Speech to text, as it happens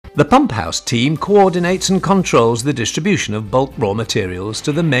The pump house team coordinates and controls the distribution of bulk raw materials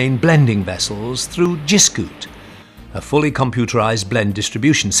to the main blending vessels through Giscoot, a fully computerized blend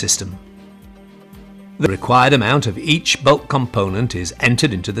distribution system. The required amount of each bulk component is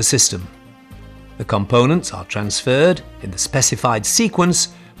entered into the system. The components are transferred in the specified sequence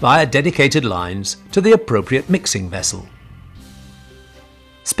via dedicated lines to the appropriate mixing vessel.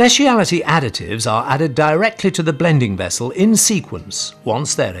 Specialty additives are added directly to the blending vessel in sequence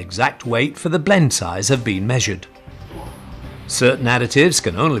once their exact weight for the blend size have been measured. Certain additives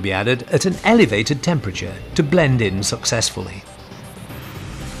can only be added at an elevated temperature to blend in successfully.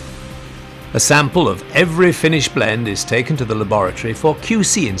 A sample of every finished blend is taken to the laboratory for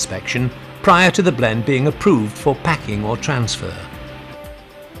QC inspection prior to the blend being approved for packing or transfer.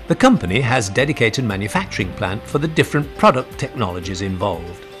 The company has a dedicated manufacturing plant for the different product technologies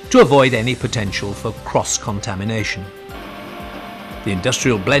involved to avoid any potential for cross-contamination. The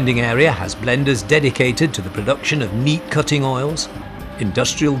industrial blending area has blenders dedicated to the production of meat cutting oils,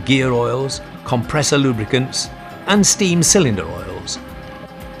 industrial gear oils, compressor lubricants, and steam cylinder oils.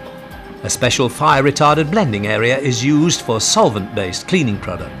 A special fire-retardant blending area is used for solvent-based cleaning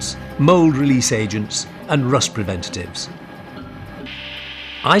products, mold release agents, and rust preventatives.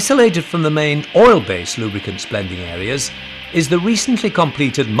 Isolated from the main oil-based lubricants blending areas is the recently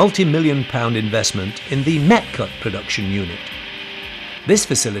completed multi-million-pound investment in the Metcut production unit. This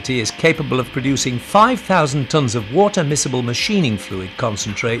facility is capable of producing 5,000 tons of water-miscible machining fluid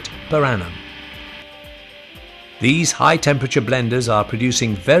concentrate per annum. These high-temperature blenders are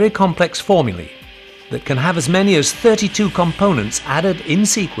producing very complex formulae that can have as many as 32 components added in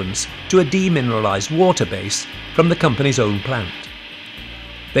sequence to a demineralized water base from the company's own plant.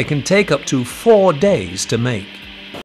 They can take up to 4 days to make.